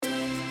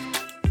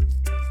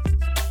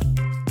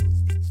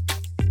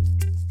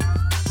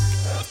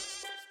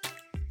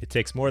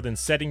takes more than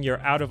setting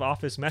your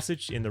out-of-office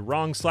message in the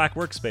wrong Slack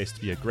workspace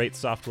to be a great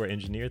software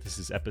engineer. This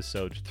is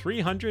episode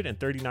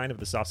 339 of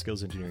the Soft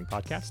Skills Engineering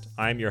Podcast.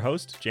 I'm your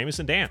host,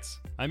 Jamison Dance.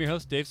 I'm your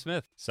host, Dave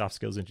Smith. Soft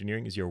Skills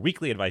Engineering is your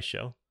weekly advice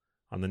show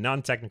on the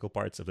non-technical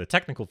parts of the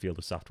technical field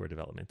of software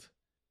development.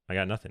 I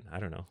got nothing. I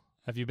don't know.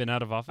 Have you been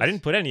out of office? I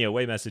didn't put any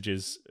away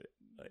messages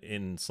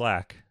in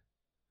Slack.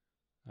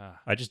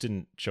 I just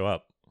didn't show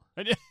up.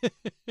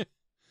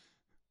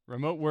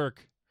 Remote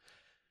work.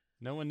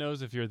 No one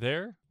knows if you're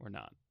there or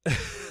not.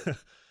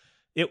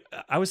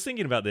 I was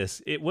thinking about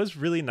this. It was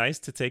really nice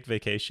to take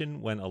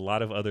vacation when a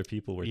lot of other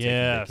people were taking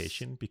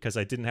vacation, because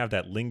I didn't have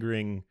that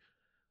lingering,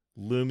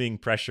 looming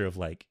pressure of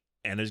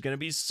and there's going to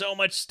be so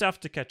much stuff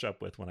to catch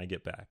up with when I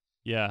get back.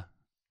 Yeah.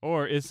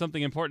 Or is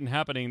something important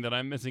happening that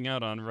I'm missing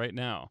out on right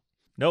now?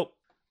 Nope.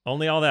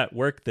 Only all that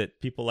work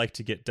that people like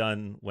to get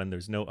done when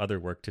there's no other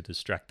work to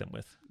distract them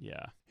with.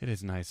 Yeah, it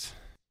is nice.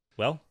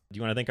 Well, do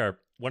you want to thank our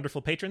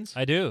wonderful patrons?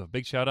 I do.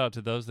 Big shout out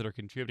to those that are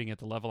contributing at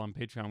the level on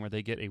Patreon where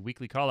they get a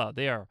weekly call out.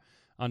 They are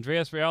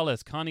Andreas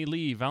Reales, Connie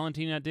Lee,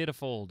 Valentina at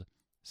Datafold,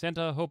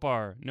 Santa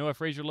Hopar, Noah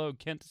Fraser Logue,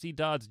 Kent C.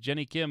 Dodds,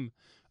 Jenny Kim,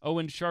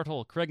 Owen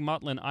Shartle, Craig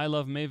Motlin, I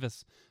Love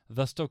Mavis,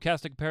 The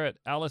Stochastic Parrot,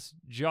 Alice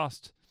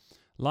Jost,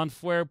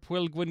 Lanfuer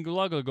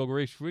Puelguingulago,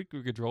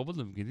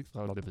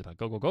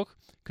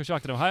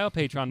 Coshocton, Ohio,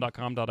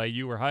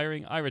 patreon.com.au, we're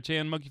hiring, Ira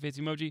Chan, Monkey Face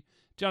Emoji,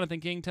 Jonathan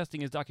King,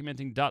 testing is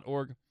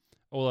documenting.org,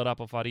 Ola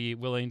Rapofari,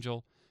 Will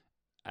Angel,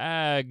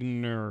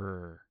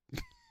 Agner,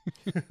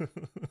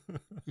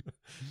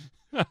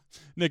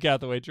 Nick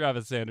Hathaway,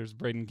 Travis Sanders,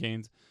 Braden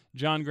Keynes,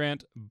 John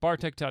Grant,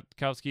 Bartek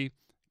Tatkowski,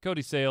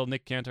 Cody Sale,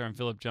 Nick Cantor, and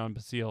Philip John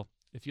Basile.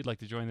 If you'd like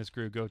to join this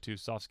crew, go to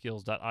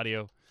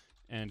softskills.audio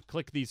and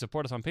click the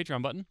Support Us on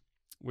Patreon button,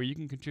 where you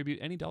can contribute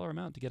any dollar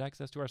amount to get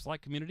access to our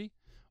Slack community,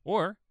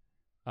 or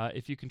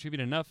if you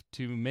contribute enough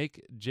to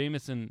make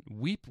Jamison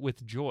weep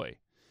with joy,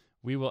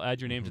 we will add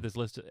your name to this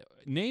list.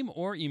 Name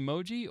or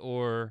emoji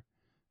or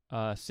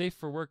safe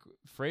for work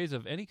phrase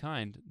of any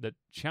kind that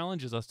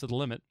challenges us to the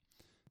limit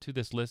to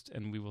this list,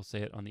 and we will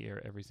say it on the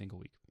air every single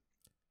week.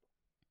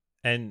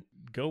 And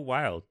go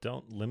wild.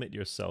 Don't limit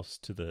yourselves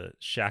to the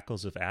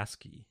shackles of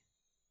ASCII.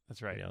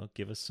 That's right.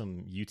 Give us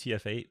some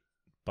UTF-8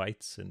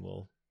 bytes, and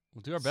we'll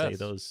do our best. Say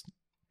those.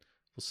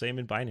 We'll say them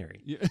in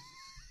binary. Yeah.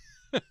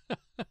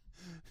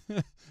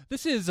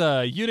 This is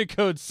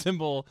Unicode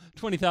symbol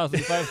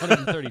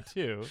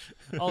 20,532,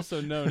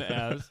 also known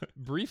as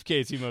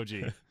briefcase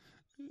emoji.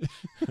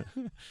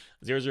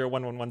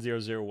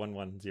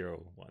 001110011101.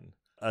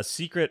 A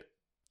secret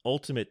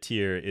ultimate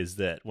tier is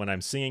that when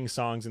I'm singing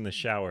songs in the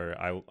shower,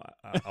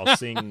 I'll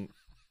sing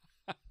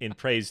in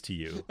praise to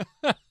you,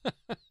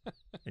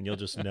 and you'll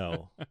just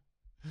know.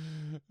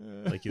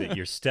 That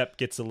your step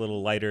gets a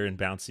little lighter and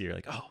bouncy. You're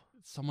like, oh,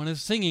 someone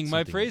is singing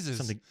my praises.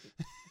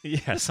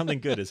 Something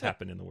good has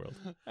happened in the world.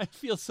 I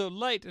feel so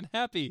light and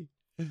happy.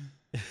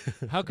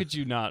 How could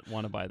you not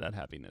want to buy that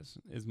happiness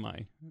is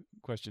my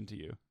question to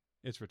you.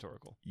 It's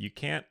rhetorical. You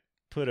can't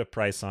put a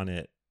price on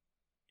it,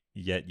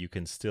 yet you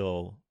can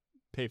still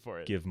pay for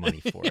it. Give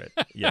money for it.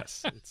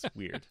 Yes, it's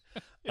weird.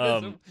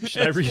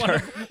 Should I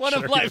read one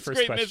of life's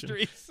great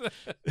mysteries?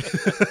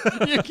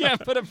 You can't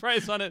put a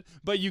price on it,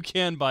 but you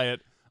can buy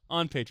it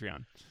on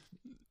Patreon.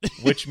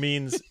 Which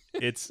means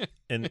it's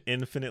an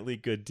infinitely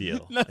good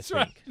deal. That's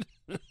right.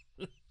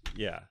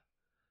 Yeah.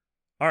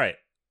 All right.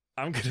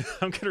 I'm gonna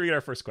read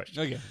our first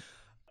question. Okay.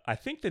 I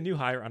think the new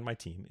hire on my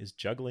team is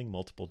juggling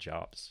multiple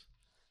jobs.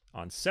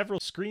 On several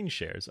screen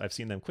shares, I've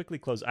seen them quickly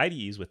close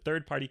IDEs with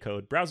third-party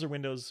code, browser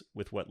windows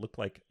with what look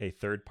like a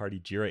third-party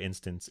Jira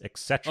instance,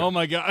 etc. Oh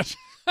my gosh.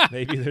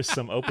 Maybe there's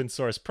some open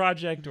source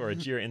project or a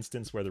Jira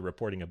instance where they're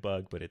reporting a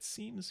bug, but it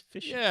seems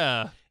fishy.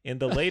 Yeah. In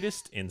the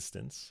latest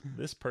instance,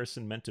 this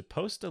person meant to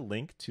post a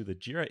link to the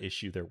Jira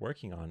issue they're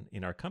working on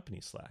in our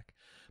company Slack,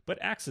 but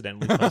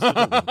accidentally posted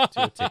a link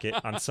to a ticket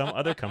on some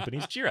other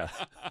company's Jira.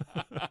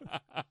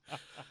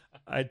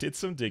 I did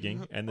some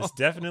digging, and this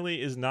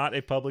definitely is not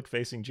a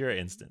public-facing Jira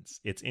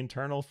instance. It's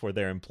internal for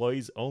their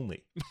employees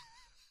only.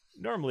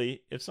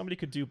 Normally, if somebody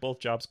could do both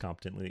jobs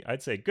competently,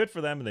 I'd say good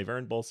for them and they've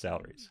earned both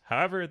salaries.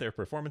 However, their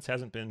performance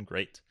hasn't been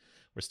great.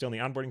 We're still in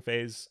the onboarding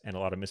phase, and a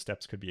lot of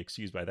missteps could be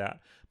excused by that.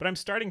 But I'm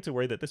starting to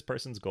worry that this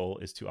person's goal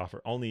is to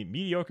offer only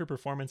mediocre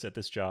performance at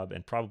this job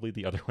and probably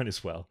the other one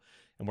as well.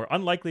 And we're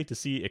unlikely to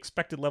see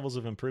expected levels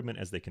of improvement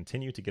as they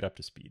continue to get up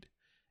to speed.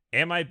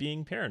 Am I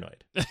being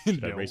paranoid?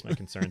 Should I raise my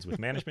concerns with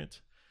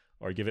management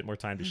or give it more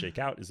time to shake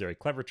out? Is there a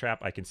clever trap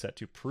I can set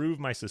to prove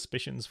my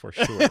suspicions for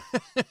sure?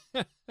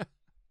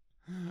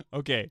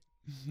 Okay.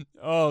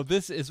 Oh,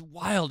 this is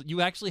wild.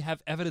 You actually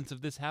have evidence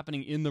of this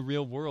happening in the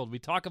real world. We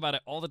talk about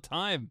it all the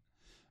time,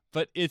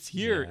 but it's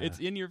here. Yeah. It's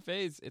in your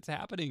face. It's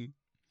happening.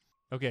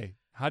 Okay.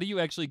 How do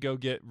you actually go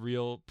get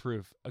real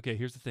proof? Okay,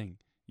 here's the thing.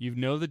 You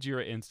know the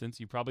Jira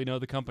instance. You probably know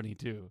the company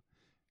too.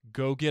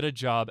 Go get a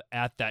job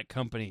at that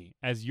company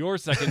as your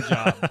second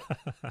job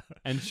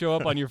and show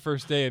up on your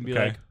first day and be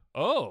like,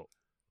 oh,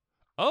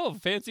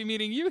 fancy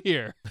meeting you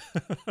here.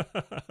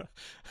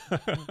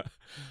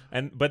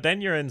 But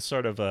then you're in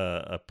sort of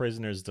a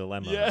prisoner's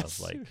dilemma Yes.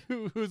 of like,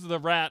 Who's the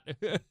rat?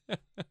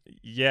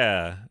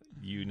 yeah,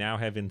 you now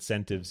have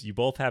incentives. You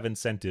both have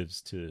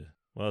incentives to.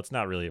 Well, it's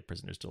not really a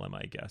prisoner's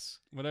dilemma, I guess.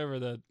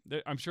 Whatever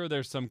I'm sure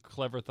there's some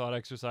clever thought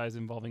exercise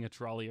involving a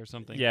trolley or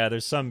something. Yeah,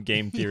 there's some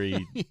game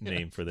theory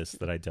name for this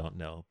that I don't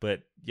know.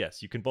 But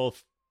yes, you can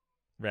both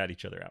rat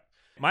each other out.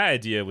 My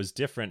idea was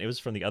different. It was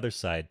from the other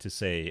side to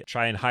say,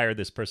 try and hire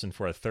this person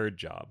for a third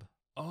job.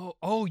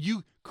 Oh,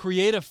 you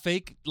create a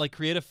fake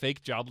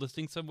job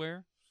listing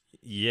somewhere?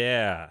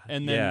 Yeah.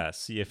 And then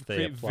see if they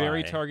create apply.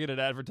 very targeted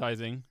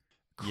advertising.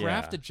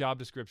 Craft Yeah. a job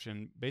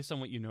description based on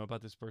what you know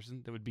about this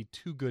person that would be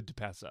too good to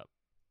pass up.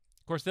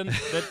 Of course, then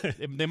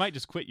they might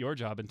just quit your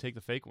job and take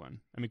the fake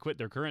one. I mean, quit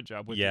their current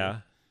job with you.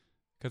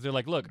 Because they're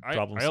like, look, I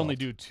only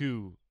do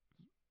 2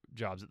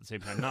 jobs at the same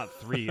time, not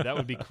 3. That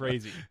would be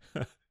crazy.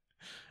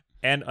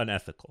 And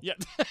unethical. Yeah.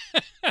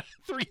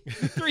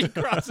 3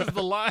 crosses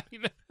the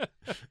line.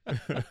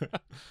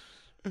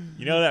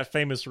 You know that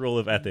famous rule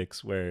of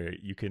ethics where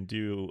you can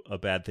do a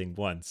bad thing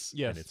once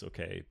Yes. and it's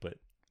okay, but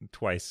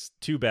twice,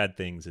 2 bad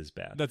things is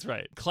bad. That's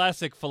right.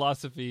 Classic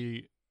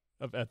philosophy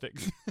of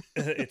ethics.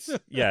 It's,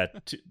 yeah,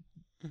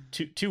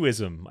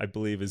 twoism, I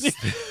believe, is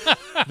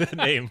the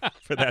name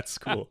for that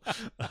school.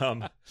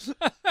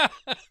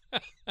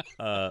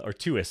 Or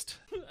twoist.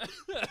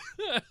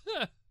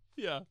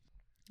 Yeah.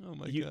 Oh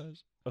my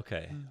gosh.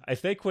 Okay.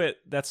 If they quit,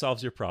 that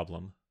solves your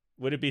problem.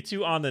 Would it be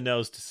too on the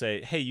nose to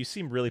say, hey, you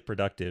seem really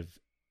productive?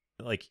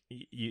 Like,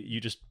 you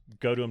just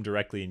go to them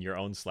directly in your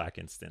own Slack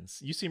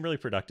instance. You seem really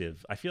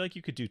productive. I feel like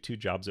you could do 2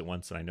 jobs at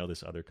once, and I know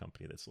this other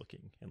company that's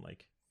looking. And,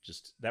 like,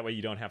 just that way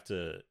you don't have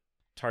to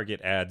target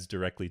ads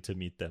directly to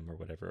meet them or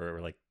whatever.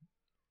 Or, like,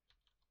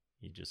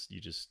 you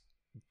just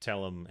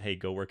tell them, hey,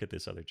 go work at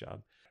this other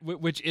job.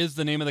 Which is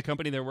the name of the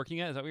company they're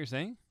working at? Is that what you're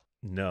saying?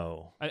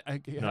 No. I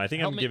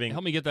think I'm giving...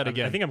 Help me get that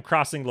again. I think I'm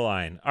crossing the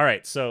line. All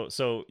right, so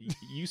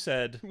you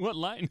said... What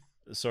line?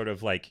 Sort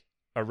of like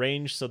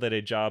arrange so that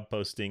a job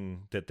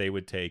posting that they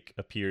would take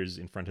appears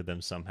in front of them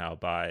somehow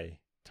by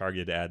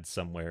targeted ads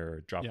somewhere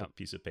or drop a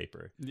piece of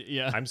paper.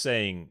 Yeah. I'm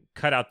saying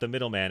cut out the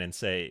middleman and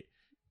say,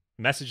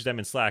 message them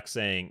in Slack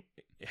saying,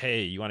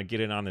 hey, you want to get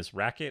in on this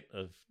racket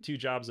of 2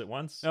 jobs at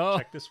once? Oh.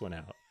 Check this one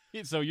out.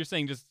 So you're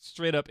saying just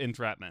straight up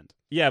entrapment.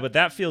 Yeah, but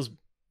that feels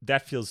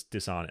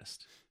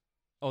dishonest.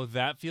 Oh,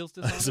 that feels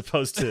dishonest? As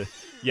opposed to,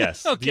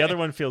 yes. Okay. The other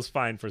one feels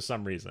fine for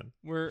some reason.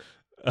 We're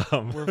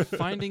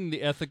finding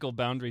the ethical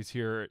boundaries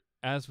here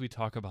as we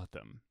talk about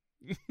them.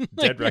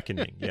 Dead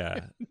reckoning,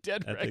 yeah.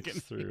 Dead Ethics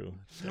reckoning. through.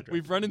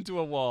 We've run into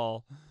a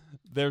wall.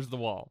 There's the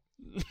wall.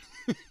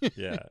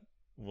 Yeah.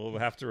 We'll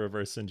have to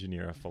reverse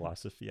engineer a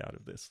philosophy out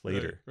of this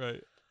later.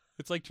 Right.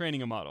 It's like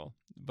training a model,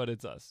 but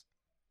it's us.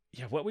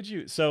 Yeah,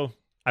 so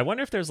I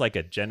wonder if there's like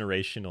a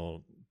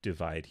generational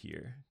divide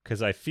here.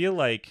 Because I feel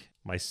like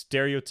my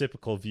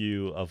stereotypical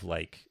view of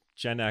like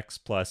Gen X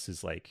plus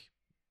is like,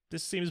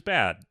 this seems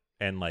bad.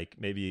 And like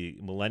maybe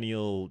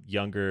millennial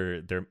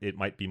younger, it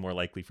might be more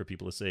likely for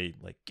people to say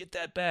like, get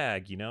that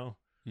bag, you know?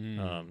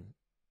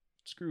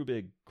 Screw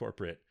big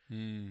corporate.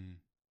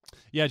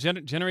 Yeah,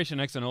 Generation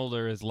X and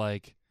older is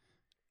like,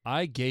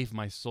 I gave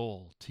my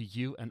soul to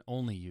you and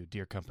only you,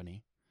 dear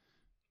company.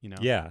 You know?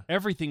 Yeah.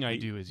 Everything I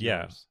do is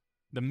yours.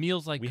 The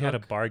meals I cook. We had a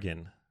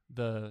bargain.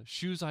 The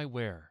shoes I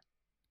wear,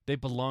 they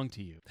belong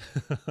to you.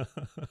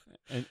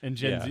 and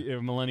Gen Z,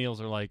 millennials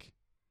are like,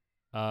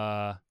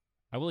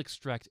 I will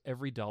extract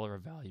every dollar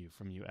of value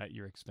from you at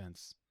your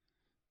expense.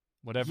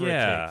 Whatever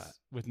it takes,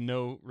 with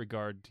no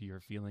regard to your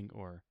feeling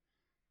or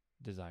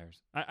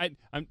desires.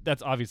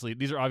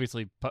 These are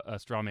obviously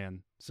straw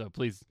man. So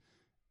please,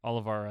 all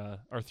of our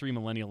 3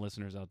 millennial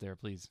listeners out there,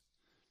 please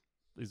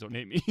don't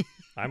hate me.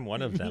 I'm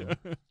one of them.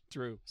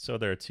 True. So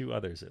there are 2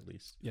 others at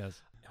least.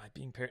 Yes. Am I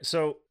being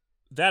so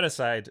that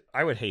aside,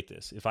 I would hate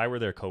this. If I were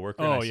their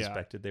coworker and I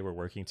suspected they were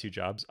working 2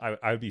 jobs, I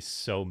would be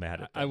so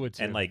mad at them. I would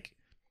too. And like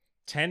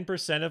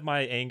 10% of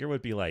my anger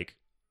would be like,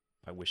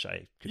 I wish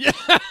I could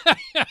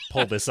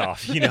pull this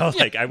off, you know?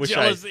 Like I wish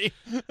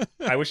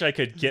I wish I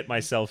could get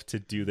myself to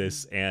do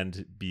this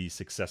and be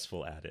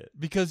successful at it.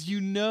 Because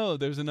you know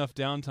there's enough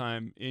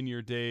downtime in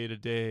your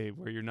day-to-day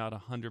where you're not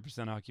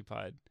 100%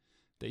 occupied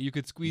that you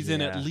could squeeze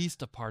in at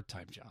least a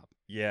part-time job.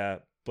 Yeah,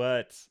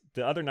 but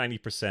the other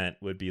 90%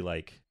 would be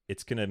like,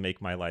 it's going to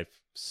make my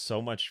life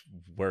so much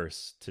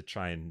worse to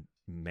try and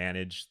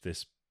manage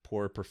this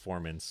poor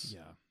performance.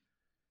 Yeah.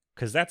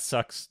 Because that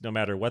sucks no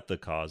matter what the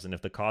cause. And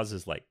if the cause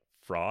is like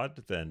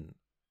fraud, then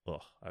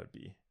I'd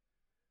be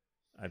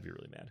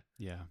really mad.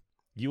 Yeah.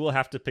 You will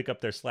have to pick up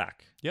their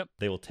slack. Yep.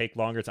 They will take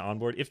longer to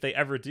onboard if they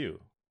ever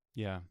do.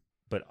 Yeah.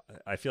 But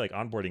I feel like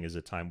onboarding is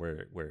a time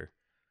where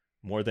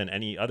more than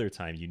any other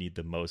time you need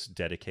the most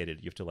dedicated.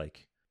 You have to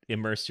like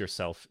immerse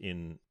yourself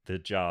in the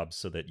job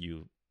so that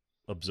you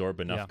absorb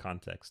enough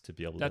context to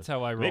be able That's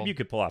how I roll. Maybe you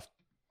could pull off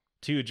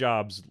 2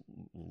 jobs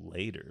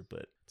later,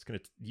 but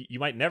you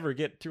might never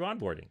get through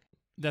onboarding.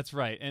 That's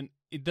right. And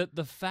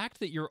the fact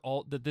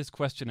that this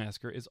question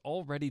asker is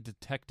already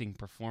detecting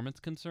performance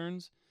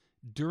concerns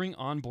during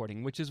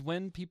onboarding, which is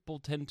when people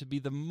tend to be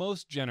the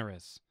most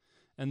generous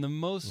and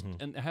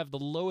and have the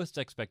lowest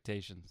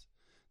expectations.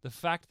 The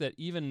fact that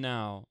even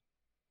now,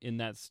 in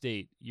that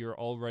state, you're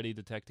already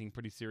detecting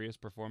pretty serious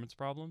performance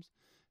problems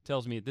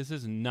tells me this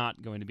is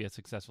not going to be a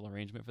successful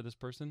arrangement for this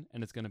person,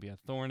 and it's going to be a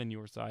thorn in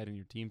your side and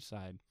your team's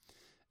side.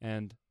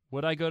 And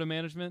would I go to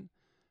management?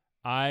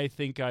 I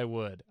think I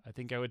would. I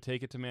think I would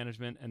take it to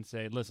management and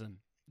say, listen,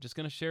 just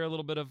going to share a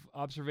little bit of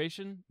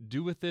observation.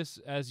 Do with this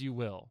as you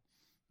will.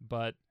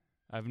 But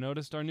I've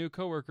noticed our new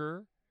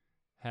coworker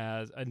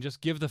has, and just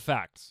give the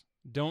facts.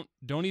 Don't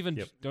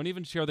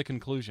even share the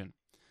conclusion.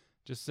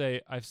 Just say,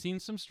 I've seen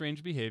some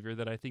strange behavior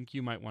that I think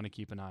you might want to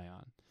keep an eye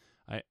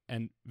on.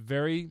 And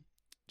very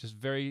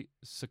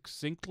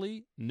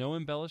succinctly, no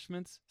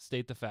embellishments,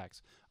 state the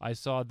facts. I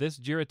saw this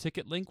Jira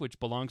ticket link, which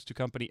belongs to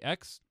company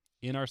X,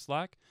 in our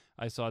Slack.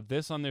 I saw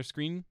this on their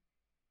screen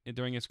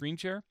during a screen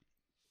share,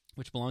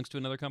 which belongs to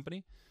another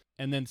company.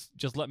 And then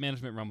just let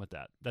management run with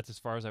that. That's as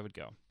far as I would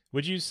go.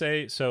 Would you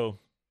say, so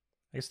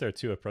I guess there are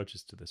two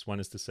approaches to this. One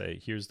is to say,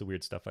 here's the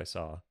weird stuff I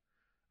saw.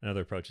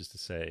 Another approach is to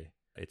say,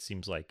 it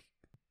seems like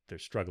they're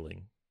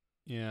struggling.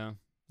 Yeah,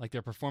 like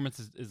their performance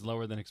is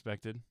lower than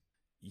expected.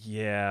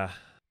 Yeah,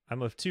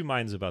 I'm of two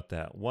minds about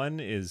that. One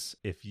is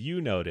if you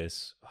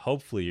notice,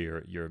 hopefully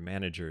your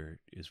manager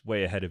is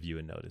way ahead of you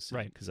in noticing,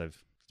 right? Because it's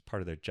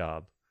part of their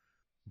job.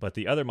 But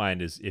the other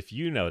mind is if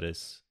you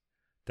notice,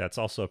 that's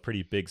also a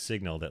pretty big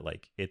signal that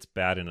like it's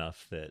bad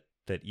enough that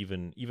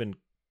even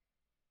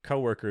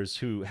coworkers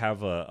who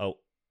have a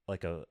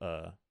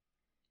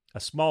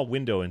small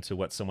window into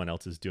what someone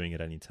else is doing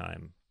at any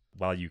time,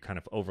 while you kind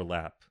of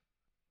overlap,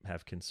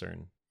 have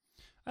concern.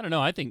 I don't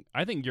know. I think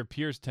your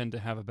peers tend to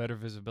have a better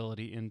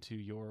visibility into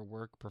your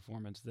work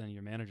performance than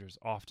your managers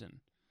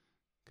often,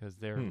 because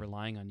they're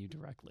relying on you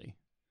directly.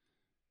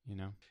 You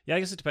know. Yeah, I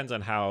guess it depends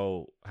on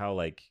how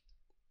like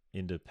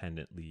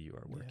independently you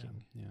are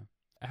working. Yeah.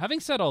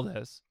 Having said all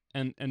this,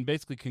 and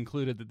basically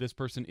concluded that this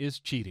person is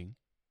cheating,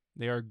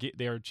 they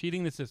are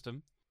cheating the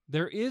system.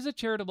 There is a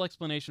charitable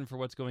explanation for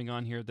what's going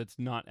on here that's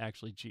not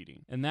actually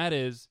cheating, and that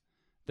is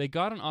they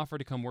got an offer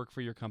to come work for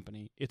your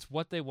company. It's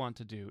what they want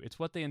to do. It's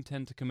what they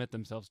intend to commit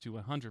themselves to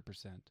 100%.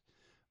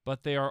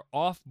 But they are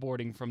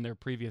offboarding from their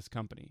previous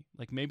company.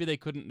 Like maybe they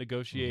couldn't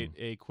negotiate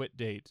a quit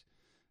date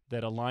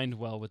that aligned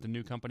well with the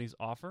new company's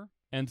offer.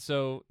 And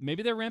so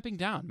maybe they're ramping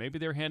down. Maybe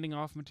they're handing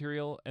off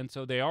material. And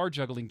so they are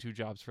juggling two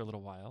jobs for a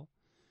little while.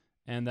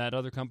 And that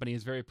other company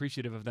is very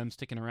appreciative of them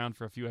sticking around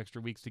for a few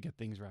extra weeks to get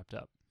things wrapped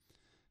up.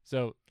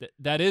 So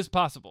that is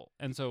possible.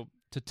 And so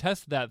to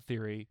test that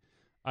theory,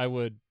 I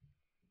would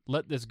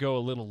let this go a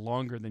little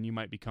longer than you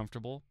might be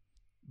comfortable.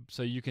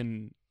 So you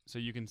can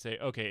say,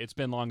 okay, it's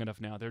been long enough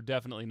now. They're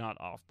definitely not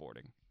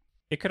offboarding.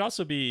 It could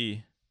also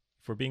be,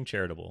 for being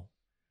charitable,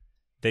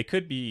 they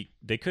could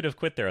have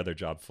quit their other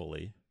job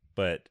fully,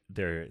 but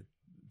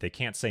they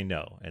can't say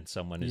no, and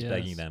someone is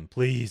begging them,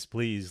 please,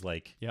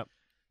 like, yep,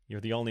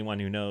 you're the only one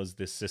who knows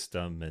this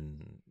system,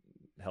 and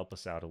help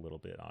us out a little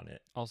bit on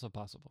it. Also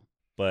possible.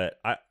 But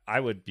I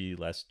would be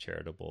less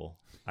charitable.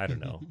 I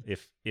don't know.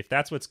 If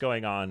that's what's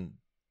going on,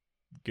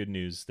 good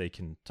news, they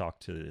can talk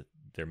to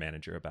their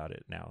manager about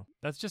it now.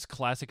 That's just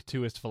classic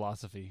twoist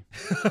philosophy.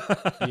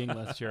 Being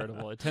less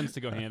charitable. It tends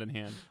to go hand in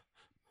hand.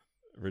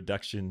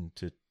 Reduction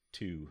to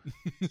two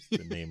is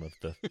the name of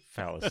the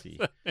fallacy.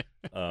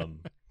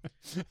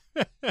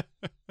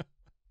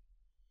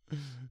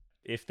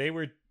 If they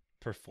were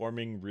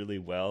performing really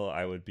well,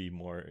 I would be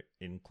more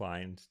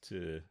inclined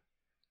to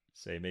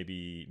say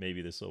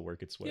maybe this will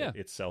work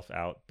itself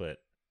out, but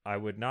I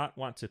would not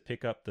want to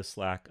pick up the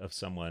slack of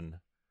someone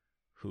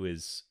who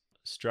is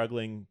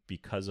struggling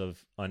because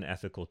of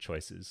unethical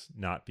choices,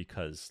 not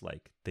because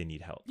like they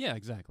need help. Yeah,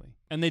 exactly.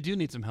 And they do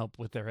need some help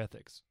with their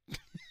ethics.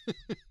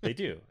 They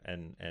do.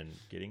 And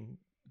getting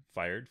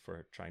fired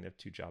for trying to have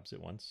two jobs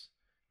at once.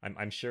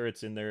 I'm sure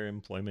it's in their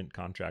employment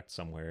contract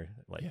somewhere.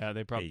 Like, yeah,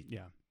 they probably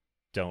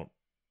don't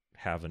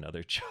have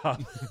another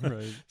job.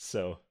 Right.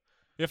 So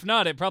if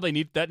not, it probably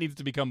needs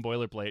to become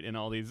boilerplate in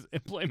all these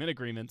employment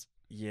agreements.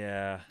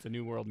 Yeah. It's a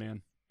new world,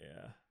 man.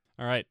 Yeah.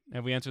 All right.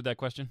 Have we answered that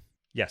question?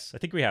 Yes, I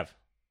think we have.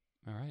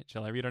 All right.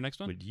 Shall I read our next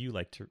one? Would you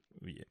like to?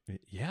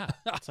 Yeah.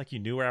 It's like you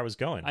knew where I was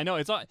going. I know.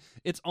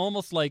 It's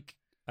almost like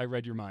I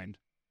read your mind.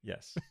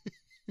 Yes.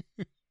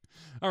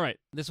 All right.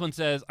 This one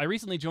says, I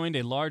recently joined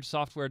a large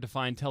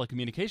software-defined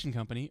telecommunication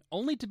company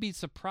only to be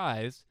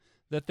surprised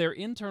that their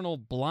internal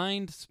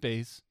blind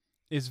space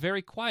is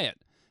very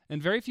quiet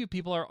and very few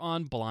people are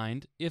on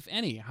blind, if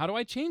any. How do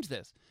I change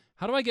this?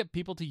 How do I get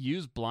people to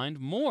use blind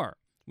more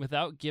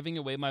without giving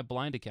away my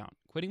blind account?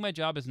 Quitting my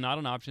job is not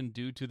an option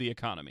due to the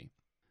economy.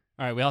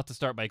 All right, we'll have to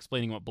start by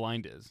explaining what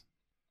blind is.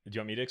 Do you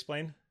want me to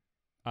explain?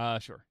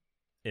 Sure.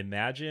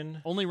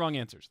 Imagine... Only wrong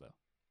answers, though.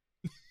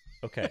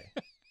 Okay.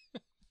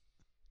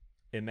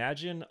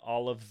 Imagine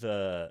all of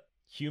the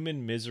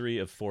human misery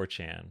of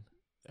 4chan.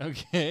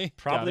 Okay.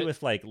 Probably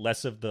with like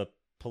less of the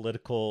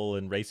political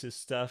and racist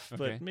stuff,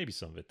 Okay. but maybe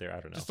some of it there.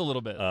 I don't know. Just a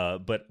little bit.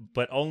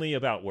 But only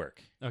about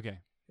work. Okay.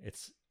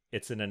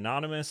 It's an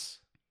anonymous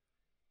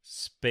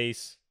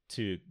space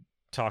to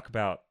talk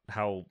about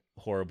how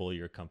horrible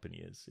your company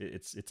is.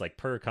 It's like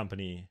per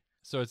company.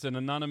 So it's an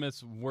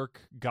anonymous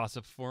work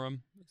gossip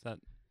forum. Is that?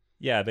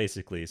 Yeah,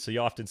 basically. So you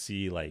often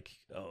see like,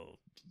 oh,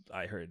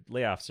 I heard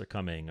layoffs are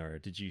coming, or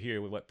did you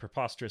hear what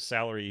preposterous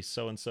salary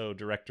so-and-so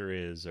director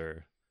is,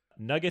 or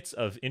nuggets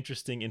of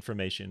interesting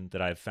information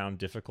that I've found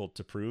difficult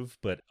to prove,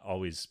 but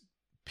always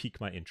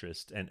pique my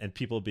interest, and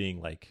people being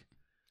like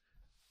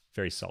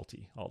very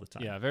salty all the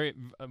time. Yeah, very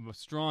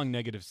strong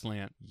negative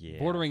slant, Yeah.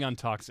 bordering on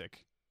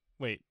toxic.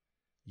 Wait,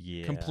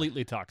 Yeah.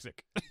 completely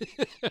toxic.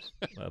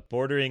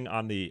 Bordering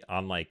on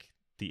like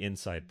the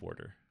inside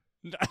border.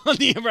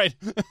 Right.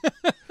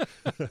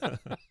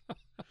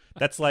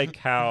 That's like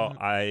how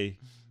I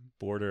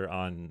border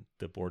on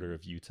the border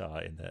of Utah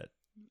in that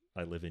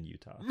I live in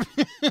Utah.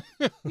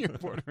 You're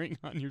bordering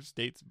on your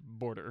state's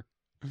border,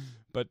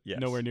 but Yes.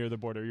 nowhere near the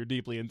border. You're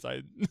deeply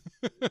inside.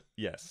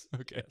 Yes.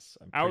 Okay. Yes.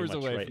 I'm Hours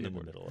pretty much away right from the in the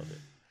border. middle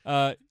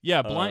of it.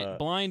 Yeah,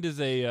 blind is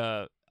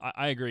a.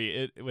 I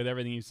agree with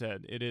everything you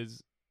said. It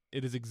is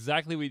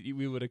exactly what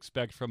we would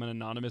expect from an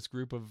anonymous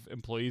group of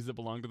employees that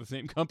belong to the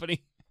same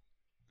company.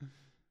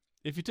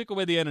 If you took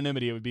away the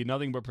anonymity, it would be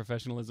nothing but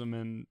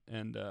professionalism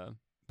and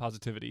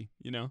positivity.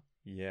 You know.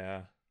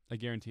 Yeah. I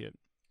guarantee it.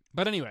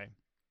 But anyway,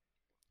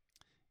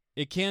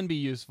 it can be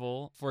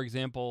useful. For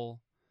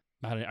example,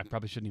 I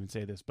probably shouldn't even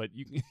say this, but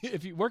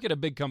if you work at a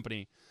big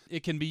company,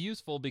 it can be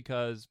useful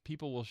because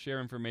people will share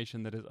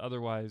information that is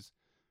otherwise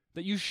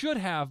that you should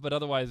have, but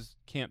otherwise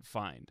can't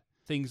find.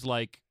 Things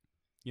like,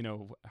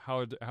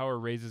 how are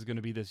raises going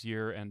to be this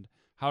year, and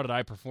how did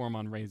I perform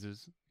on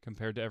raises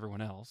compared to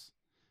everyone else?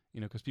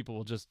 Because people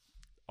will just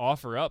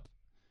offer up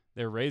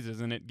their raises,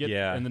 and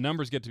and the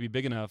numbers get to be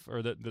big enough,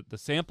 or the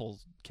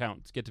samples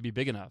counts get to be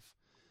big enough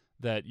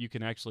that you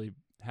can actually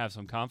have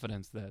some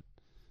confidence that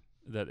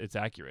it's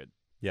accurate.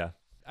 Yeah.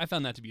 I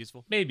found that to be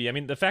useful. Maybe. I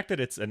mean, the fact that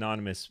it's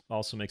anonymous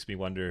also makes me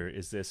wonder,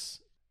 is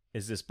this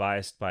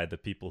biased by the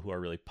people who are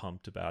really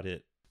pumped about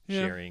it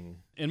sharing?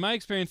 In my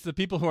experience, the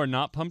people who are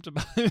not pumped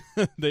about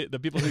it, the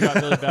people who got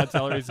really bad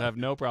salaries have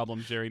no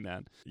problem sharing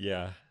that.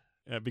 Yeah.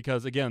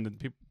 Because, again,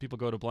 people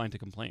go to blind to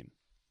complain.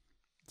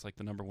 It's like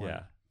the number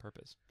one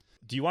purpose.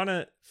 Do you want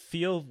to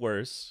feel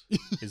worse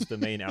is the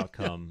main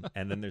outcome,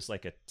 and then there's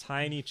like a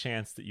tiny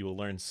chance that you will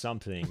learn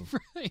something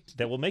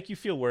that will make you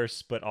feel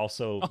worse, but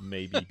also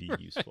maybe be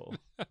useful.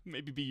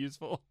 Maybe be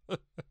useful.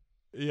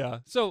 Yeah.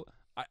 So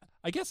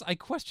I guess I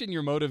question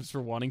your motives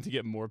for wanting to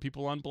get more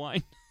people on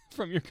blind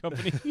from your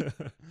company.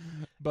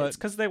 But it's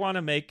because they want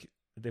to make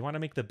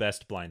the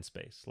best blind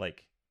space.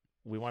 Like,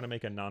 we want to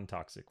make a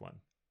non-toxic one.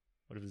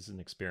 What if this is an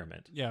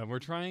experiment? Yeah, we're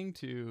trying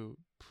to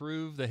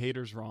prove the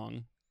haters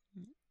wrong,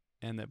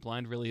 and that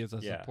blind really is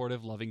a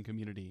supportive, loving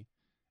community,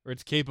 or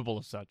it's capable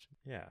of such.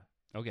 Yeah.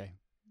 Okay,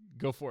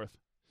 go forth.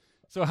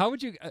 So how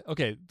would you...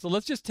 Okay, so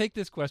let's just take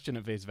this question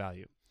at face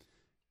value.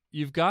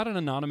 You've got an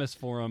anonymous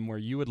forum where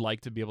you would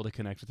like to be able to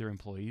connect with your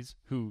employees,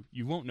 who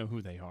you won't know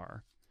who they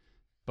are,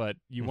 but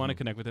you want to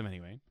connect with them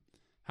anyway.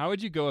 How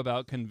would you go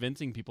about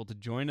convincing people to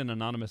join an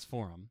anonymous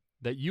forum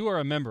that you are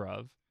a member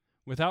of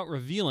without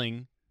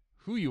revealing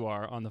who you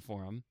are on the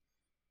forum,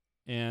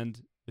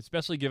 and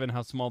especially given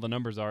how small the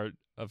numbers are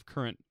of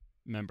current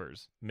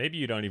members? Maybe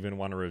you don't even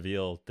want to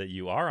reveal that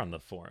you are on the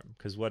forum,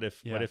 because what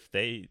if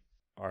they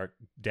are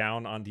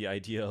down on the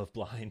idea of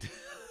blind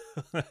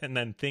and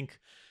then think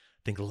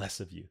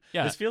less of you?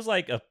 Yeah. This feels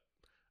like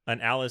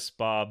an Alice,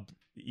 Bob,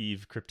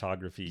 Eve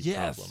cryptography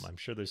problem. I'm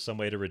sure there's some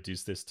way to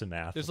reduce this to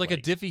math. There's like a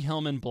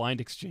Diffie-Hellman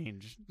blind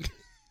exchange.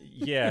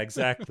 Yeah,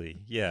 exactly.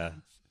 Yeah.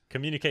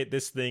 Communicate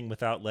this thing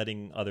without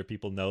letting other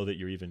people know that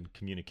you're even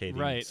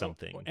communicating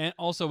something. And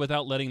also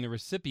without letting the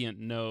recipient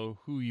know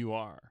who you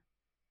are.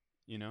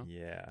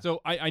 Yeah.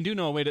 So I do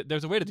know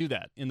there's a way to do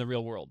that in the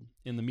real world,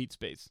 in the meat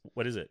space.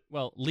 What is it?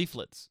 Well,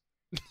 leaflets.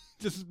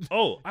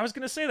 I was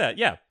gonna say that.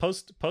 Yeah,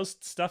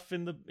 post stuff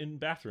in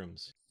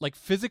bathrooms. Like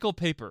physical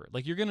paper.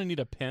 Like, you're gonna need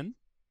a pen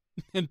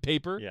and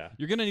paper. Yeah.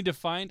 You're gonna need to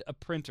find a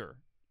printer.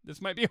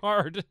 This might be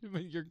hard.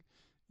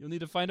 You'll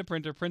need to find a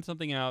printer, print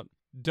something out.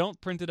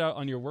 Don't print it out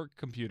on your work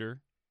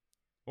computer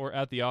or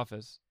at the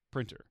office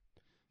printer.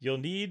 You'll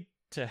need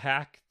to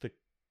hack the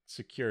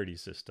security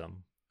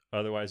system.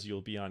 Otherwise,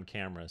 you'll be on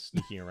camera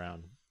sneaking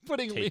around,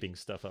 taping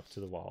stuff up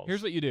to the walls.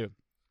 Here's what you do.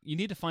 You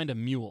need to find a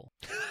mule.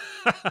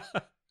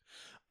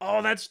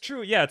 Oh, that's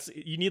true. Yeah,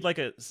 you need like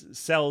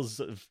cells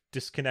of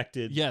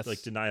disconnected like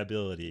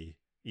deniability.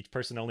 Each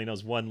person only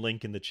knows one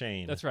link in the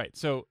chain. That's right.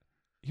 So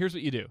here's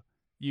what you do.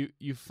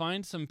 You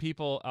find some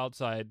people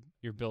outside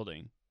your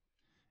building,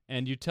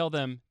 and you tell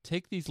them,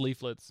 take these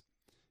leaflets,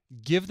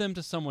 give them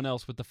to someone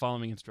else with the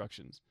following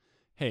instructions.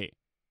 Hey,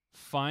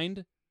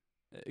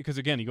 because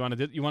again, you want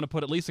to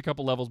put at least a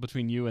couple levels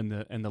between you and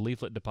the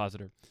leaflet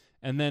depositor.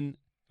 And then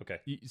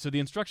so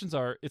the instructions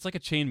are, it's like a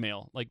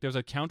chainmail. Like, there's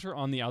a counter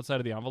on the outside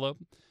of the envelope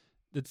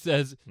that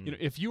says,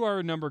 if you are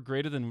a number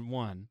greater than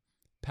 1,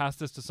 pass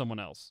this to someone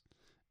else.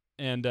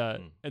 And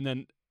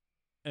then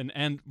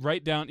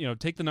write down,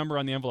 take the number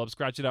on the envelope,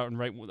 scratch it out, and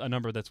write a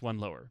number that's 1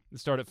 lower.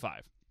 Start at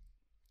 5.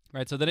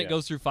 Right? So then it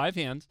goes through 5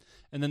 hands,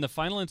 and then the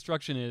final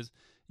instruction is,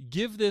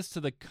 give this to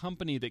the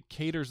company that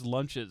caters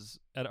lunches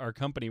at our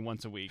company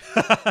once a week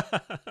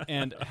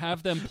and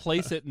have them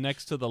place it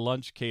next to the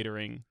lunch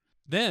catering.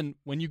 Then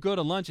when you go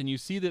to lunch and you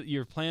see that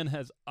your plan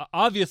has,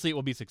 obviously it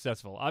will be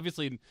successful.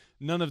 Obviously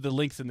none of the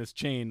links in this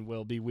chain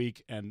will be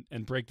weak and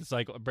break the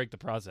cycle, break the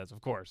process, of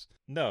course.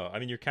 No, I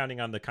mean, you're counting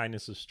on the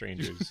kindness of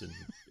strangers. And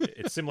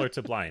it's similar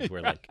to blind,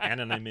 where like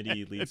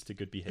anonymity leads to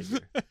good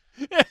behavior.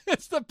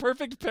 It's the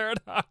perfect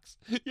paradox.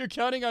 You're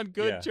counting on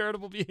good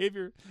charitable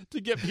behavior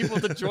to get people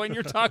to join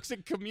your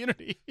toxic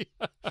community.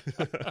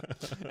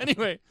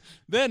 Anyway,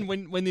 then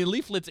when the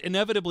leaflets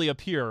inevitably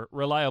appear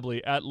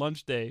reliably at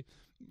lunch day,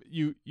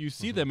 you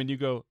see them and you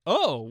go,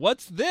 oh,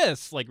 what's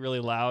this? Like really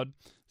loud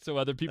so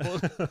other people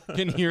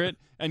can hear it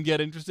and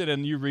get interested,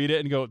 and you read it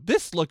and go,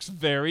 this looks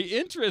very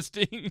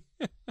interesting.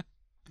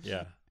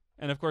 Yeah.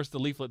 And of course the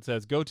leaflet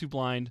says, go to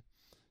blind,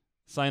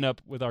 sign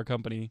up with our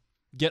company,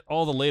 get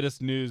all the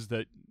latest news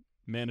that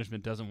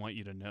management doesn't want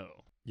you to know.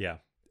 Yeah.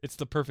 It's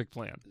the perfect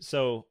plan.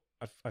 So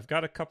I've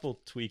got a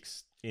couple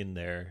tweaks in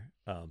there.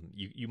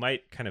 You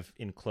might kind of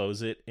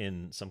enclose it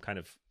in some kind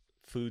of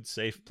food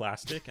safe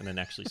plastic and then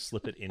actually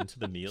slip it into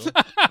the meal.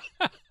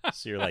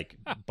 So you're like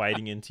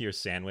biting into your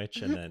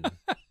sandwich and then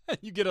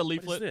you get a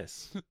leaflet. What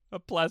is this? A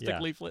plastic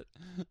leaflet.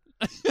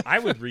 I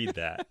would read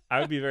that.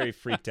 I would be very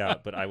freaked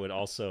out, but I would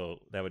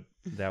also that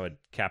would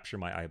capture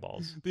my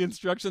eyeballs. The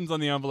instructions on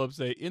the envelope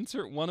say,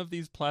 insert one of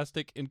these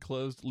plastic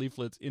enclosed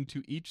leaflets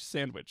into each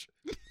sandwich.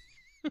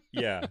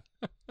 Yeah.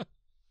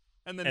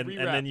 And then and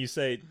then you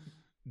say,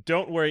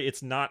 don't worry,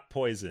 it's not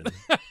poison.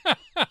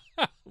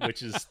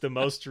 Which is the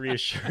most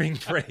reassuring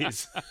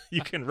phrase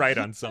you can write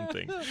on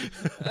something.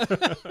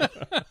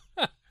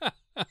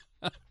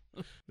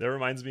 That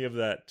reminds me of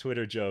that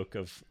Twitter joke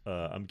of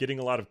I'm getting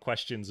a lot of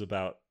questions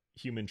about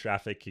human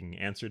trafficking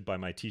answered by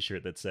my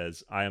t-shirt that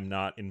says, I am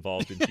not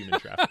involved in human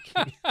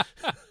trafficking.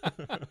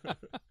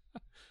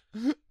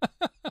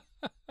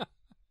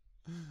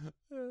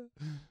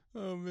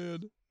 Oh,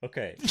 man.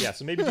 Okay. Yeah.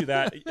 So maybe do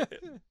that.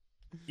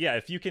 Yeah,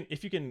 if you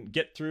can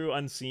get through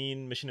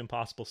unseen, Mission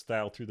Impossible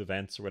style through the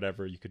vents or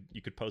whatever, you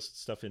could post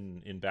stuff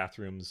in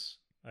bathrooms.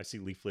 I see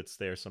leaflets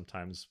there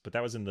sometimes, but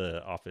that was in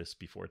the office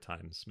before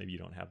times. Maybe you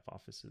don't have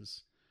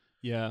offices.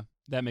 Yeah,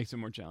 that makes it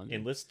more challenging.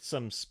 Enlist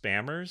some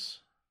spammers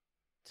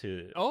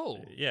to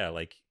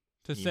like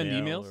to send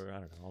emails. Or, I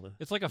don't know,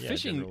 it's like a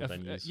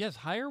phishing. Yes,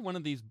 hire one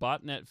of these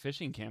botnet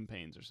phishing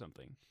campaigns or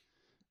something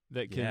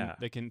that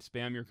can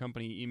spam your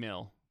company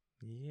email.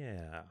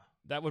 Yeah,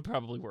 that would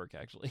probably work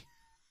actually.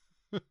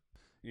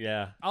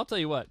 Yeah. I'll tell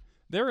you what,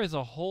 there is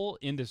a whole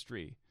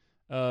industry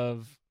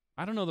of,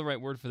 I don't know the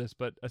right word for this,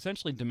 but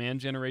essentially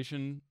demand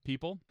generation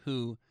people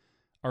who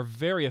are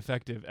very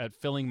effective at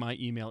filling my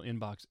email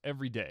inbox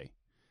every day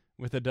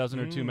with a dozen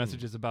or two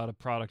messages about a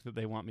product that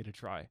they want me to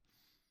try.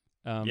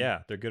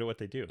 Yeah, they're good at what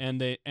they do.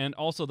 And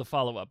also the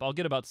follow-up. I'll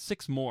get about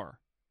 6 more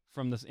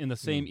from this in the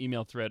same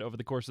email thread over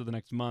the course of the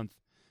next month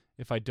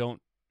if I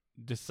don't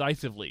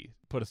decisively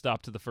put a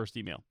stop to the first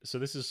email. So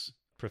this is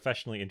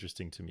professionally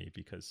interesting to me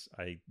because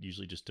I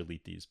usually just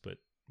delete these, but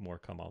more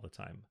come all the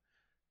time.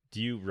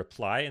 Do you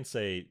reply and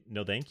say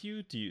no thank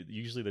you? Do you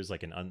usually there's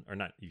like or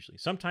not usually,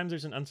 sometimes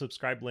there's an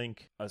unsubscribe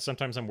link.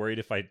 Sometimes I'm worried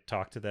if I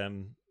talk to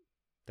them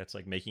that's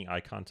like making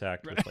eye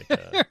contact with like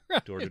a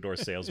door-to-door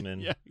salesman.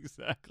 Yeah,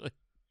 exactly.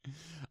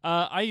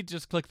 I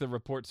just click the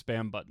report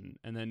spam button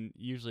and then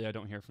usually I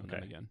don't hear from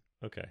them again.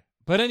 Okay.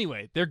 But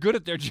anyway, they're good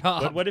at their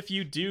job. But what if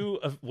you do?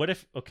 What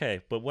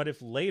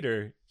if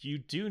later you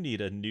do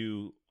need a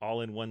new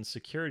all-in-one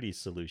security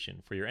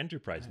solution for your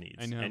enterprise needs?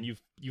 I know. And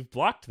you've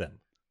blocked them.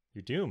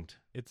 You're doomed.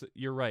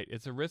 You're right.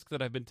 It's a risk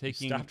that I've been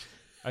taking.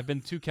 I've been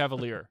too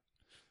cavalier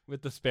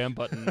with the spam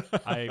button.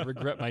 I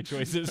regret my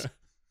choices.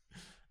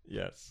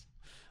 Yes.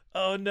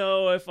 Oh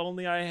no! If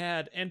only I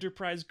had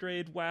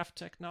enterprise-grade WAF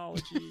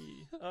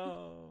technology.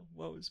 Oh,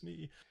 woe is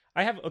me.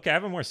 I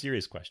have a more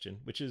serious question,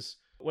 which is,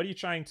 what are you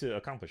trying to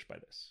accomplish by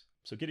this?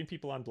 So getting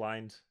people on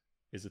blind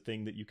is a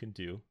thing that you can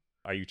do.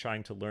 Are you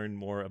trying to learn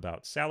more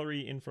about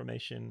salary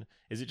information?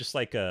 Is it just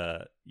like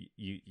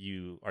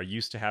you are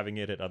used to having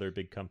it at other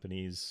big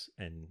companies?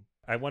 And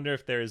I wonder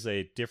if there is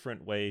a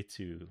different way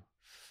to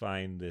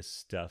find this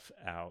stuff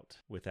out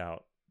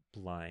without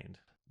blind.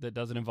 That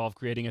doesn't involve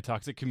creating a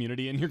toxic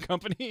community in your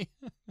company?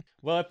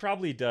 Well, it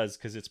probably does,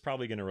 because it's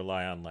probably going to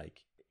rely on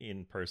like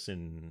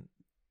in-person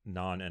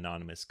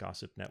non-anonymous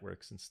gossip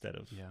networks instead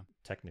of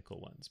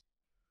technical ones.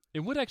 It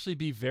would actually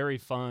be very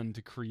fun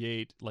to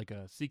create like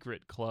a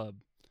secret club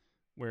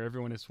where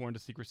everyone is sworn to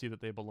secrecy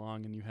that they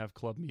belong, and you have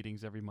club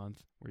meetings every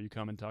month where you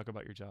come and talk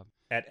about your job.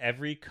 At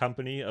every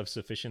company of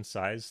sufficient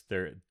size,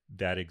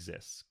 that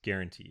exists,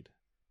 guaranteed.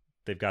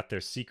 They've got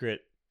their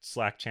secret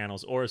Slack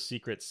channels or a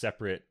secret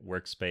separate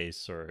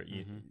workspace, or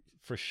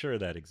for sure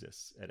that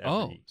exists at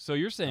every so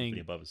you're saying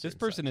above a this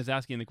person size. Is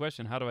asking the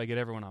question, how do I get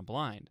everyone on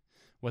blind?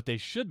 What they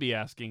should be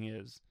asking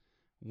is,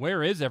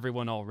 where is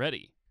everyone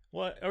already?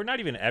 Well, or not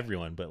even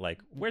everyone, but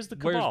like, where's the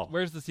cabal?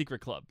 Where's the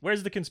secret club?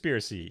 Where's the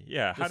conspiracy?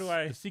 Yeah, how do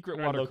I the secret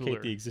water locate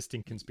cooler. the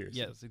existing conspiracy?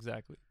 Yes,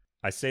 exactly.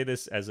 I say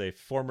this as a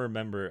former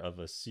member of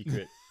a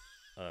secret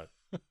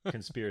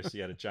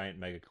conspiracy at a giant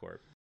megacorp.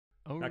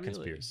 Oh, Not really?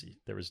 conspiracy.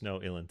 There was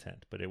no ill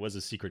intent, but it was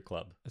a secret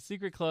club. A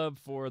secret club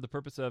for the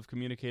purpose of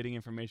communicating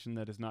information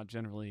that is not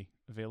generally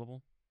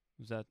available?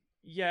 Is that...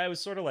 Yeah, it was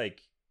sort of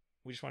like,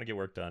 we just want to get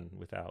work done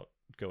without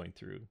going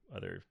through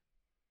other...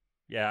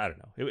 Yeah, I don't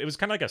know. It was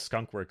kind of like a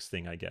skunkworks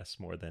thing, I guess,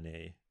 more than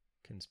a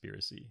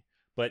conspiracy.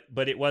 But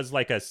it was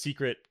like a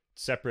secret,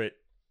 separate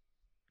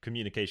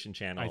communication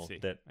channel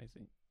that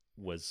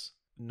was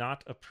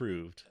not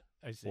approved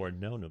or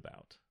known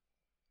about.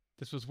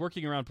 This was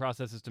working around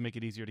processes to make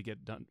it easier to get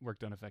work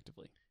done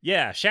effectively.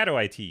 Yeah, shadow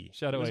IT.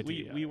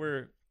 We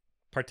were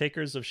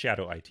partakers of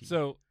shadow IT.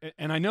 So,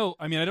 and I don't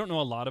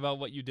know a lot about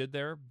what you did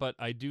there, but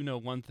I do know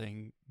one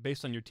thing.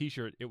 Based on your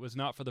T-shirt, it was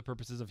not for the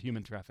purposes of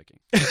human trafficking.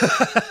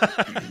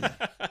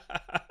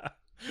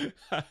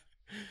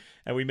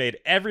 And we made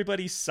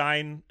everybody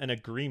sign an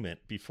agreement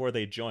before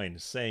they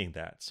joined saying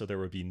that, so there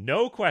would be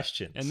no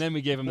questions. And then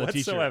we gave them the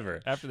whatsoever.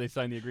 T-shirt after they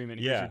signed the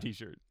agreement. Here's your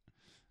T-shirt.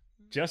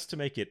 Just to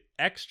make it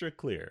extra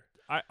clear.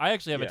 I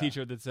actually have a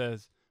T-shirt that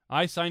says,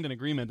 I signed an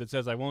agreement that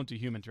says I won't do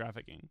human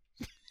trafficking.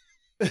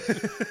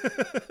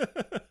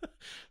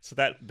 So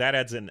that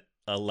adds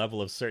a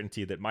level of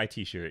certainty that my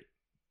T-shirt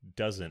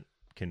doesn't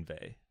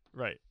convey.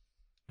 Right.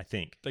 I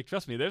think. Like,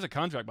 trust me, there's a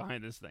contract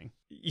behind this thing.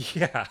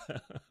 Yeah.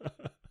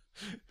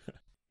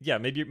 Yeah,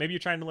 maybe you're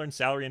trying to learn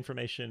salary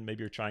information.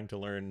 Maybe you're trying to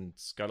learn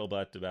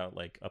scuttlebutt about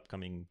like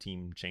upcoming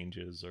team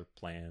changes or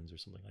plans or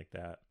something like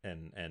that.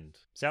 And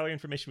salary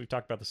information, we've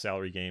talked about the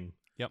salary game.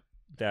 Yep.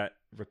 That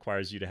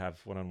requires you to have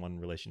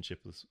one-on-one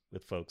relationship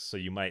with folks. So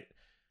you might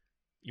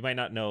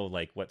not know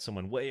like what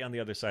someone way on the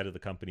other side of the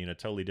company in a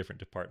totally different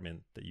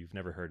department that you've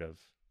never heard of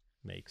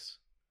makes.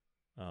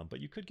 But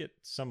you could get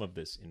some of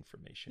this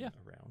information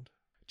around.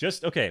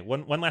 Just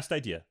one last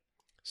idea.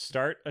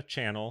 Start a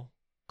channel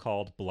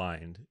called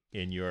Blind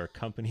in your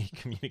company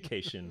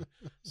communication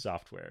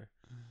software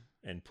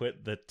and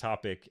put the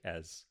topic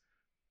as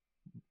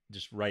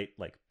just write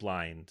like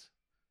blind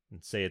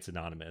and say it's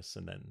anonymous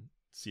and then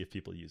see if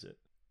people use it.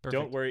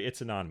 Perfect. Don't worry,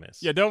 it's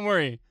anonymous. Yeah, don't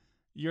worry.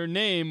 Your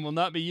name will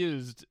not be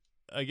used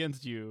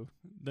against you.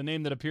 The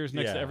name that appears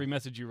next to every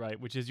message you write,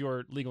 which is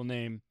your legal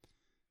name,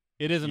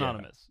 it is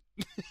anonymous.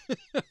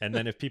 And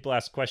then if people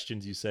ask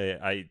questions, you say,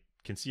 I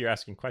can see you're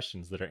asking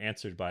questions that are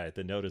answered by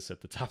the notice at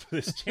the top of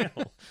this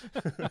channel.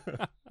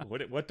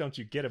 What don't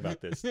you get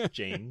about this,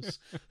 James?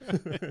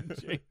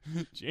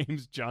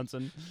 James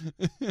Johnson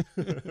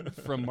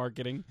from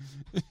marketing.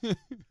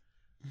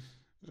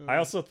 I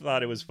also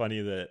thought it was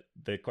funny that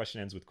the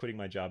question ends with quitting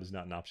my job is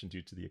not an option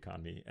due to the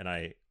economy. And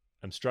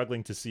I'm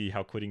struggling to see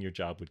how quitting your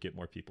job would get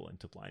more people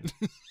into Blind.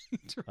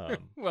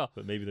 Well,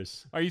 but maybe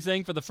there's... Are you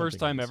saying for the first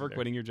time ever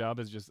quitting your job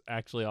is just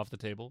actually off the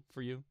table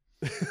for you?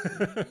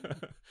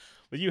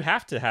 Well, you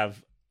have to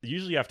have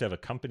a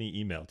company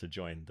email to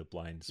join the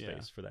Blind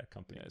space for that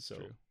company. Yeah, so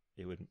true.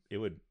 it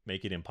would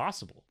make it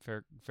impossible.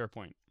 Fair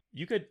point.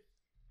 You could,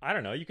 I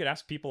don't know, you could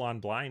ask people on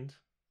Blind.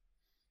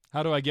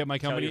 How do I get my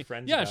company? Tell your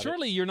friends yeah,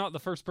 surely you're not the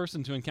first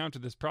person to encounter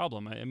this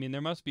problem. I mean,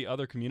 there must be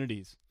other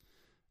communities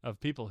of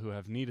people who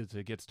have needed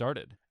to get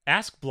started.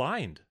 Ask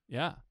Blind.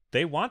 Yeah.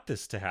 They want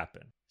this to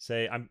happen.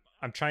 Say, I'm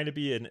trying to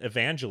be an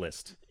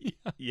evangelist.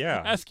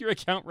 Yeah. Ask your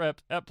account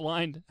rep at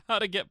Blind how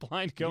to get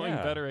Blind going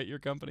better at your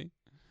company.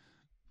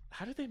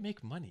 How do they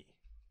make money?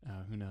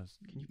 Who knows?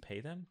 Can you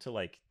pay them to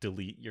like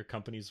delete your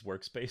company's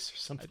workspace or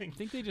something? I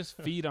think they just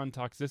feed on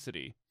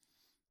toxicity.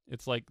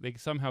 It's like they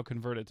somehow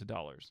convert it to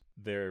dollars.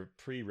 They're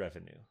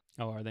pre-revenue.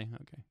 Oh, are they?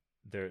 Okay.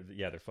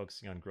 They're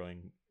focusing on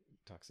growing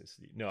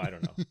toxicity. No, I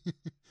don't know.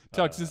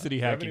 Toxicity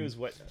hacking. Revenue is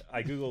what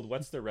I googled.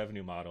 What's the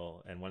revenue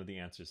model? And one of the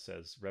answers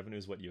says revenue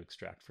is what you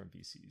extract from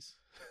VCs.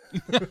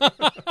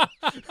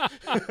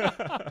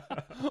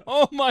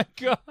 Oh my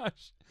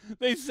gosh!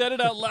 They said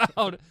it out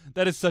loud.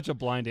 That is such a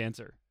blind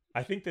answer.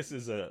 I think this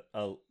is a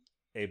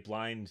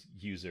blind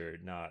user,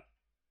 not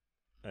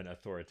an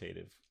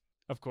authoritative.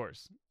 Of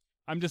course.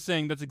 I'm just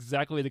saying that's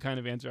exactly the kind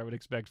of answer I would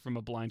expect from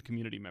a blind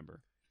community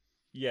member.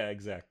 Yeah,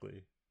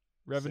 exactly.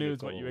 Revenue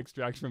is what you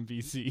extract from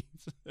VCs.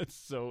 That's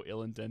so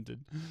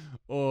ill-intended.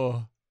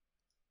 Oh,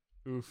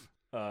 oof.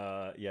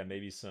 Yeah,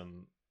 maybe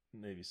some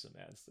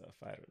ad stuff.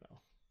 I don't know.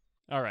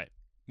 All right.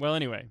 Well,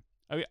 anyway,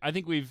 I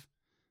think we've.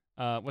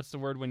 What's the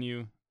word when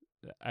you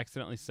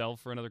accidentally sell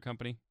for another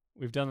company?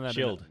 We've done that.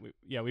 Shilled.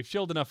 We've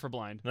shilled enough for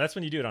Blind. Well, that's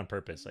when you do it on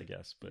purpose, I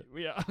guess. But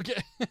yeah,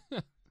 okay.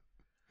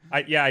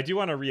 I do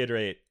want to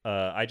reiterate.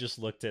 I just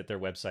looked at their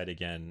website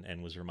again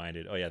and was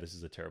reminded, oh yeah, this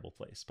is a terrible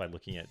place by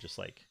looking at just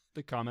like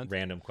the comments.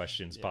 Random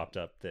questions popped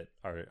up that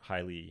are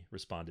highly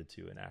responded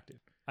to and active.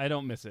 I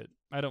don't miss it.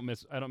 I don't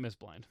miss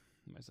Blind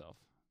myself,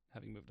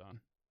 having moved on.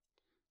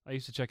 I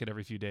used to check it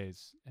every few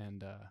days,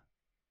 and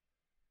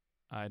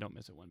I don't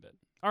miss it one bit.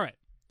 All right.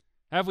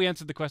 Have we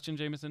answered the question,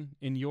 Jamison,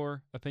 in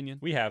your opinion?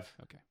 We have.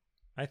 Okay.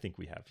 I think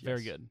we have, yes.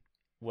 Very good.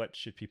 What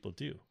should people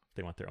do if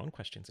they want their own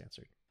questions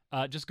answered?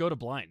 Just go to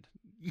Blind.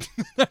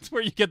 That's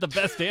where you get the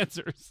best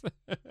answers.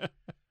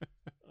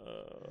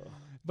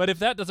 But if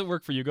that doesn't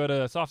work for you, go to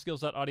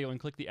softskills.audio and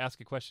click the Ask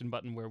a Question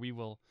button where we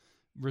will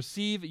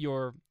receive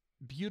your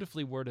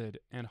beautifully worded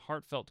and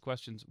heartfelt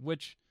questions,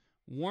 which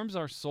warms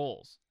our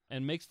souls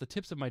and makes the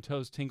tips of my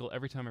toes tingle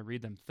every time I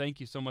read them. Thank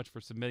you so much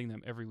for submitting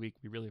them every week.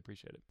 We really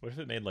appreciate it. What if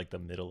it made like the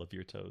middle of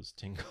your toes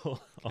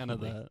tingle? Kind of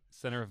the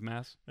center of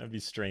mass. That'd be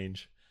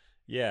strange.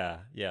 Yeah,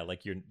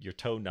 like your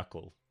toe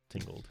knuckle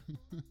tingled.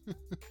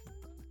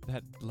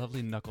 That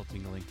lovely knuckle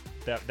tingling.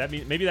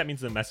 Maybe that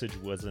means the message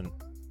wasn't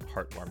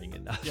heartwarming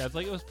enough. Yeah, it's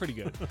like it was pretty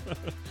good.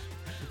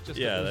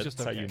 That's just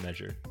how okay. you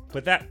measure.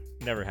 But that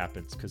never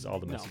happens because all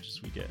the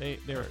messages we get.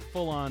 They're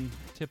full on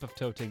tip of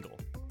toe tingle.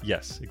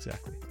 Yes,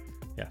 exactly.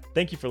 Yeah.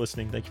 Thank you for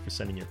listening. Thank you for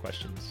sending your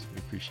questions. We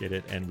appreciate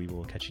it, and we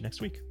will catch you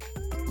next week.